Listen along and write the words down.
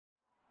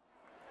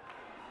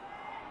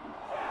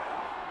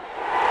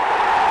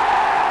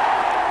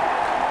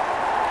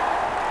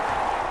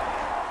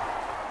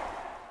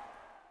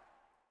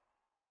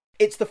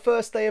It's the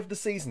first day of the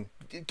season.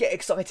 Get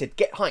excited,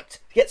 get hyped,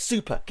 get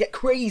super, get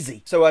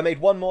crazy. So I made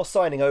one more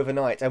signing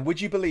overnight, and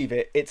would you believe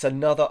it? It's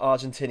another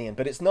Argentinian,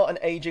 but it's not an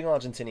aging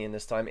Argentinian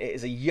this time. It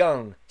is a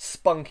young,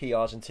 spunky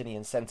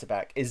Argentinian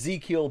centre-back,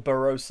 Ezequiel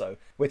Barroso.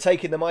 We're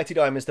taking the Mighty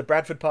Diamonds to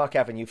Bradford Park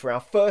Avenue for our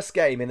first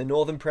game in the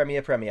Northern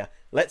Premier.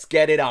 Let's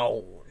get it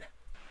on.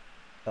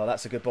 Oh,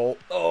 that's a good ball.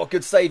 Oh,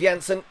 good save,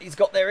 Janssen. He's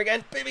got there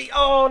again. Bibby.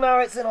 Oh, no,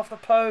 it's in off the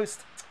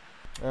post.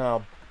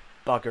 Oh,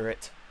 bugger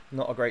it.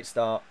 Not a great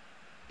start.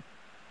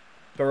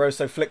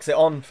 Barroso flicks it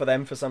on for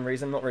them for some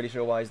reason. Not really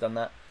sure why he's done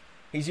that.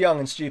 He's young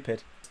and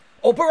stupid.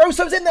 Oh,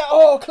 Barroso's in there.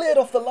 Oh, cleared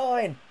off the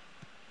line.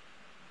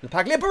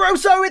 Lapaglia.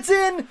 Barroso, it's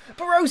in.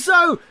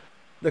 Barroso.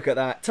 Look at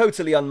that.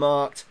 Totally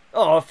unmarked.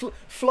 Oh,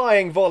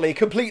 flying volley.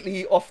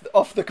 Completely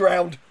off the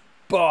ground.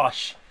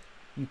 Bosh.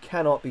 You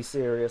cannot be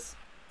serious.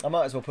 I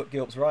might as well put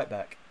Gilps right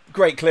back.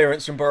 Great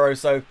clearance from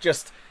Barroso.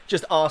 Just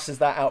arses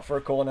that out for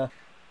a corner.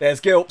 There's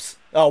Gilps.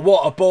 Oh,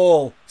 what a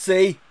ball.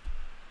 See?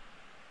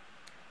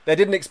 They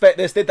didn't expect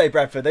this, did they,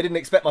 Bradford? They didn't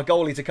expect my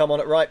goalie to come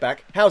on at right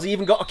back. How's he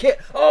even got a kit?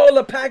 Oh,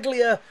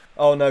 Lapaglia.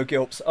 Oh, no,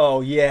 Gilps.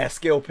 Oh, yes,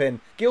 Gilpin.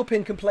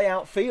 Gilpin can play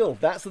outfield.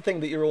 That's the thing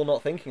that you're all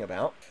not thinking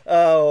about.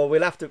 Oh, we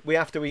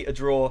have to eat a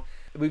draw.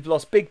 We've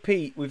lost Big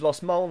Pete, we've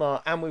lost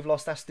Molnar, and we've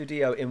lost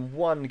Astudillo in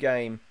one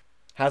game.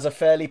 Has a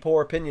fairly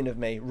poor opinion of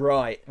me.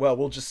 Right, well,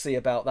 we'll just see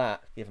about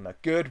that. Give him a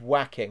good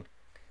whacking.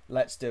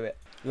 Let's do it.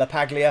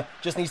 Lapaglia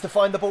just needs to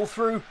find the ball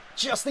through.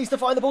 Just needs to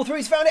find the ball through.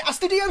 He's found it.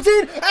 Astudillo's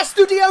in.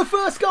 Astudillo,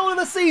 first goal of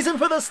the season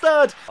for the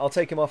stud. I'll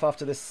take him off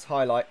after this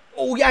highlight.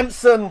 Oh,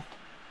 Janssen.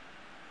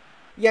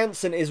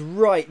 Janssen is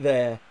right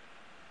there.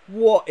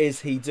 What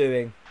is he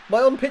doing? My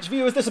on-pitch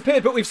view has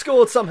disappeared, but we've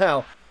scored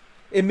somehow.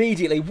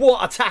 Immediately.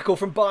 What a tackle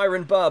from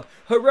Byron Bubb.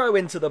 Hero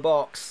into the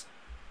box.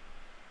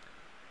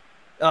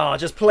 Ah,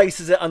 just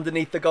places it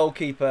underneath the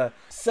goalkeeper.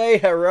 Say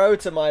hello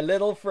to my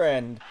little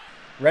friend.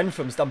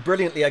 Renfrom's done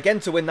brilliantly again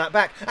to win that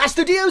back.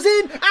 Astudillo's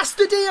in!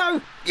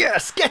 Astudillo!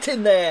 Yes, get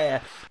in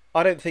there!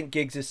 I don't think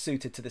Giggs is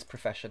suited to this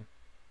profession.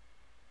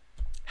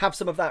 Have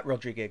some of that,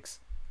 Rodri Giggs.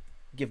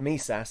 Give me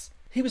sass.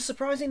 He was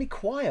surprisingly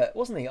quiet,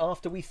 wasn't he,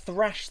 after we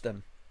thrashed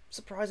them?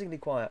 Surprisingly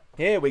quiet.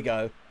 Here we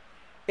go.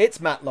 It's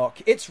Matlock.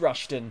 It's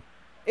Rushton.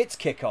 It's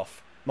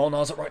kickoff.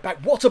 Molnar's at right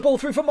back. What a ball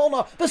through for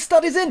Molnar. The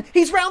stud is in.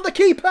 He's round the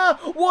keeper.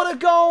 What a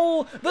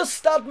goal. The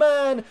stud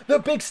man. The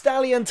big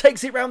stallion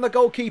takes it round the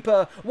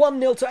goalkeeper.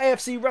 1-0 to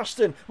AFC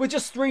Rushton with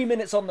just 3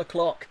 minutes on the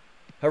clock.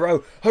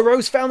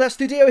 Hero's found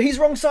Astudillo. He's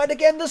wrong side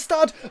again. The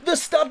stud. The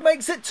stud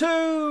makes it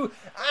 2.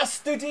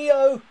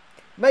 Astudillo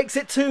makes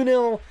it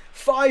 2-0.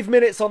 5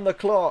 minutes on the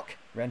clock.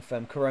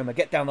 Renfrem, Koroma,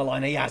 get down the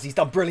line. He has. He's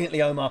done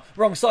brilliantly, Omar.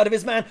 Wrong side of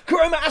his man.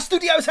 Koroma,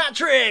 Astudillo's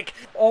hat-trick.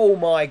 Oh,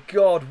 my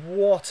God.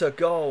 What a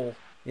goal.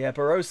 Yeah,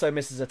 Barroso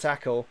misses a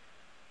tackle.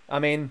 I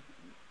mean,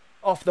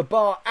 off the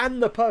bar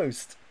and the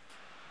post.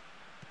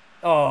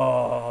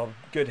 Oh,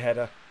 good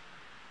header.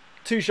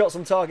 2 shots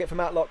on target for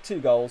Matlock,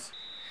 2 goals.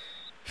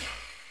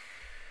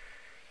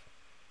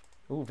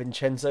 Ooh,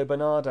 Vincenzo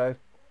Bernardo.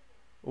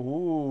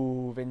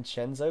 Ooh,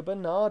 Vincenzo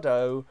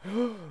Bernardo.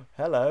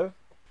 Hello.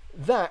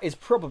 That is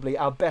probably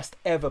our best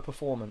ever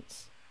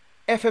performance.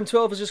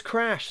 FM12 has just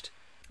crashed.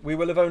 We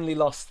will have only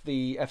lost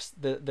the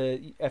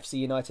FC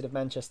United of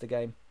Manchester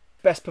game.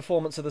 Best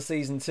performance of the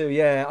season too,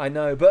 yeah, I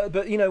know.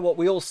 But you know what?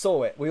 We all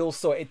saw it. We all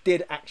saw it. It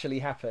did actually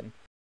happen.